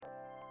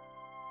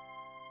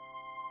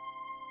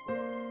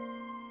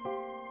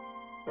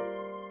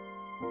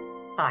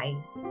Hi,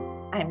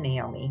 I'm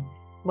Naomi.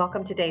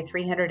 Welcome to day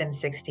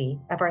 360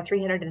 of our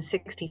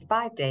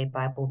 365-day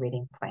Bible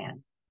reading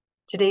plan.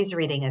 Today's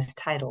reading is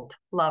titled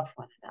Love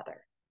One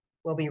Another.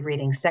 We'll be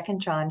reading 2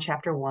 John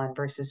chapter 1,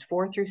 verses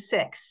 4 through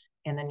 6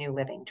 in the New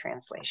Living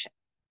Translation.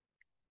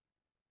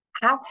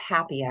 How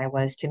happy I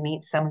was to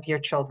meet some of your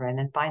children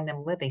and find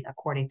them living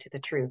according to the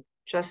truth,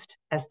 just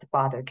as the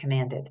Father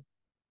commanded.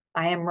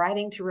 I am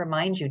writing to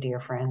remind you, dear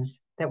friends,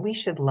 that we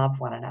should love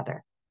one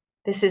another.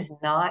 This is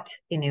not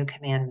a new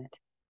commandment,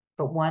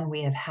 but one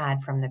we have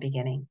had from the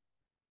beginning.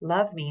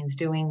 Love means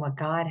doing what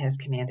God has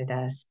commanded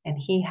us, and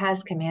He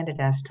has commanded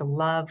us to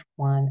love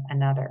one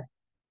another,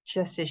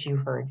 just as you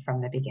heard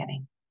from the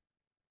beginning.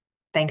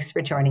 Thanks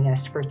for joining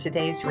us for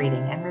today's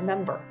reading, and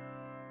remember,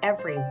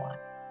 everyone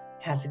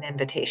has an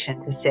invitation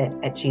to sit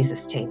at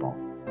Jesus' table.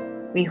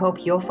 We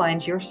hope you'll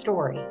find your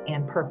story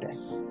and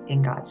purpose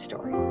in God's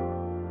story.